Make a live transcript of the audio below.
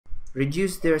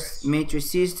reduce their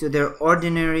matrices to their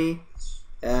ordinary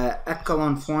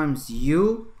echelon forms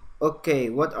U. Okay,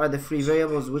 what are the free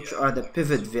variables? Which are the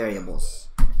pivot variables?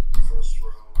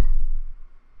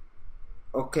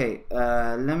 Okay,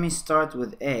 let me start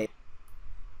with A.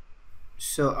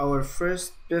 So our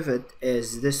first pivot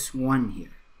is this one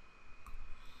here.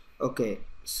 Okay,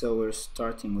 so we're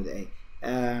starting with A.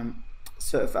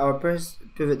 So if our first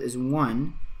pivot is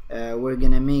 1, we're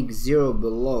gonna make 0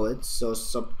 below it, so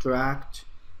subtract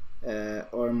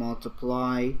or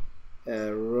multiply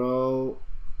row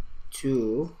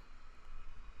 2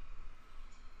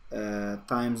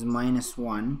 times minus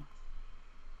 1,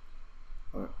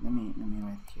 or let me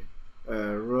write here,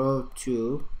 row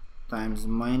 2 times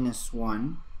minus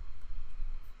 1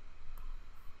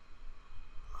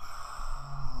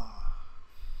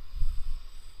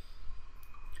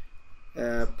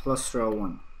 plus row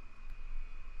 1,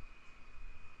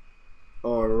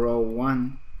 or row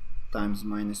 1 times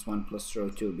minus 1 plus row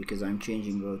 2, because I'm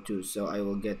changing row 2. So I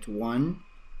will get 1,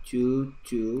 2,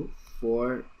 2,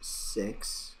 4,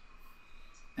 6,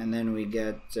 and then we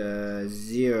get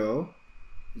 0,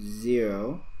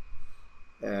 0,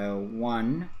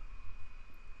 1,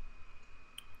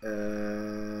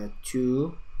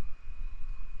 2,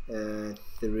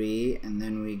 3, and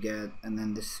then we get, and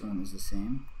then this one is the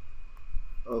same.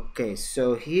 Okay,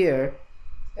 so here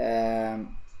the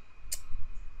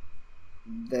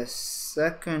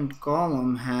second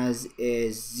column has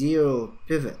a 0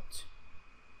 pivot,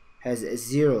 has a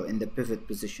 0 in the pivot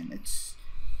position. It's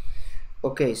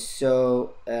okay,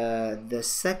 so the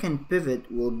second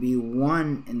pivot will be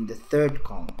 1 in the third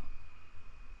column.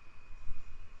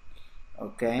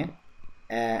 Okay,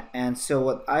 and so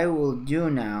what I will do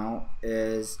now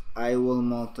is I will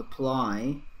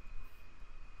multiply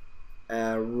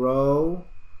row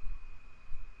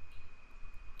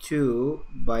 2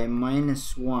 by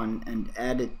minus 1 and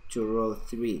add it to row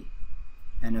 3,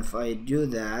 and if I do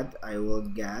that I will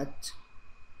get,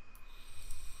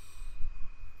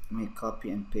 let me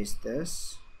copy and paste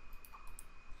this.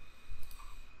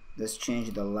 Let's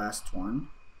change the last one.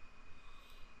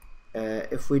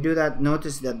 If we do that,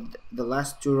 notice that the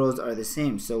last 2 rows are the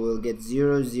same, so we'll get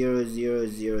 0, 0, 0,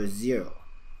 0, 0.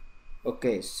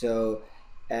 Okay, so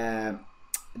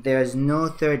there's no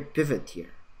third pivot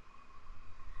here,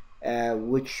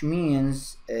 which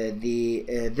means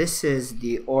this is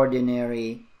the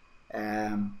ordinary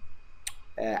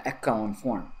echelon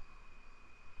form.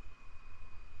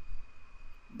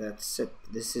 That's it.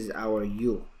 This is our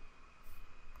U.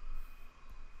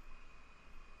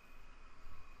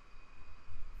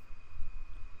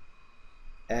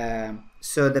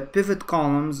 So the pivot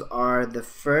columns are the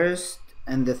first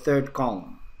and the third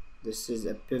column. This is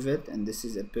a pivot and this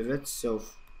is a pivot, so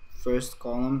first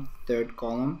column, third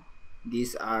column,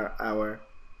 these are our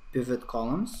pivot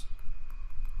columns.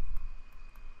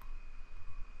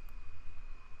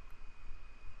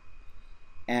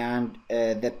 And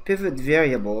the pivot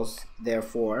variables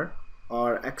therefore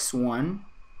are x1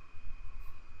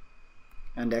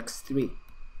 and x3.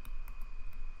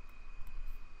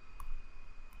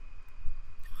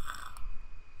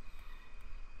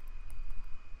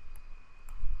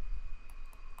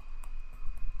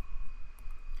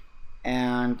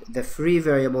 And the free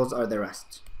variables are the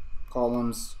rest,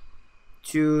 columns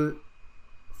 2,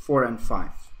 4, and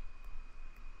 5.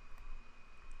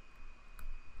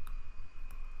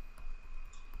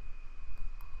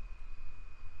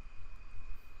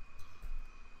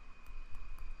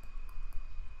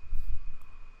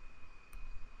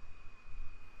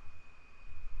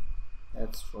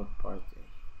 That's for part A.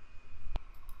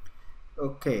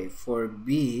 Okay, for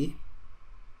B,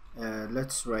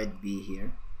 let's write B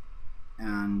here,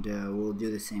 and we'll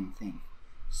do the same thing.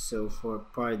 So for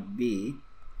part B,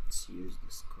 let's use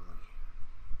this color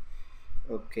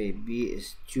here. Okay, B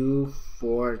is 2,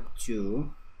 4,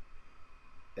 2,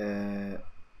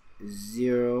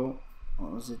 0,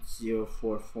 what was it, 0,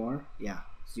 4, 4? Yeah,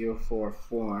 0, 4,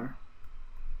 4,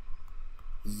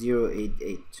 0, 8,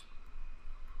 8.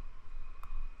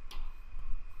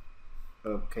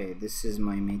 Okay, this is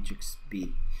my matrix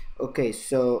B. Okay,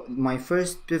 so my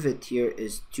first pivot here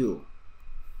is 2.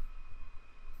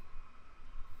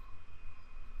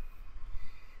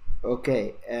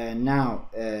 Okay, now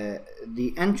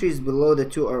the entries below the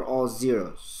 2 are all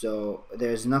zeros, so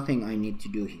there's nothing I need to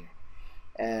do here.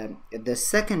 The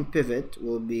second pivot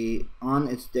will be on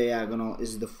its diagonal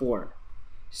is the 4,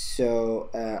 so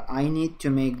I need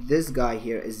to make this guy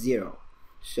here a 0.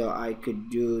 So I could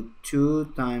do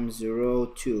 2 times row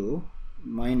 2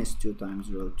 minus 2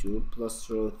 times row 2 plus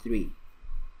row 3,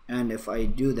 and if I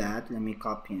do that, let me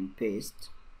copy and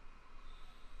paste.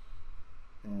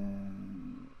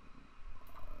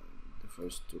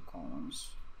 first two columns.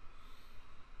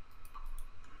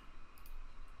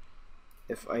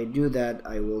 If I do that,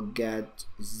 I will get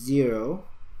 0,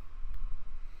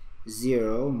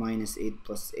 0, minus 8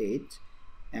 plus 8,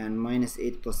 and minus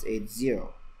 8 plus 8,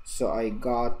 0. So I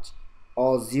got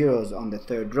all zeros on the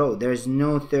third row. There's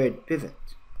no third pivot.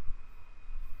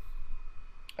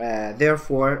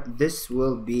 Therefore, this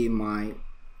will be my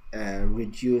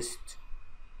reduced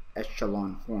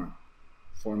echelon form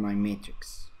for my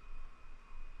matrix.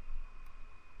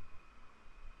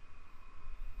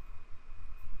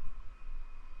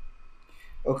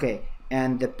 Okay,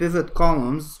 and the pivot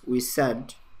columns, we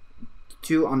said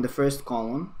 2 on the first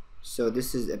column, so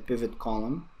this is a pivot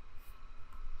column,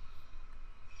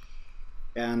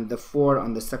 and the 4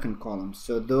 on the second column,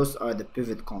 so those are the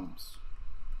pivot columns.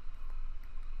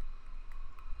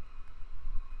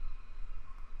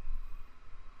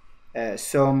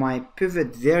 So my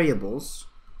pivot variables,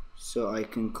 so I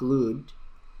conclude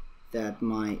that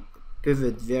my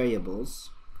pivot variables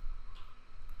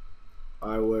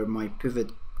are where my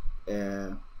pivot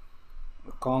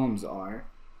columns are.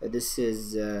 This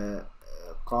is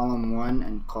column 1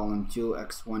 and column 2,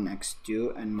 x1,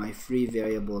 x2, and my free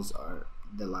variables are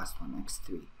the last one,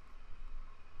 x3.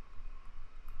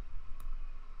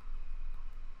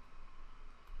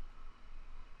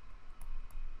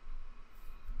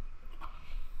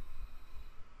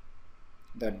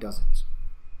 That does it.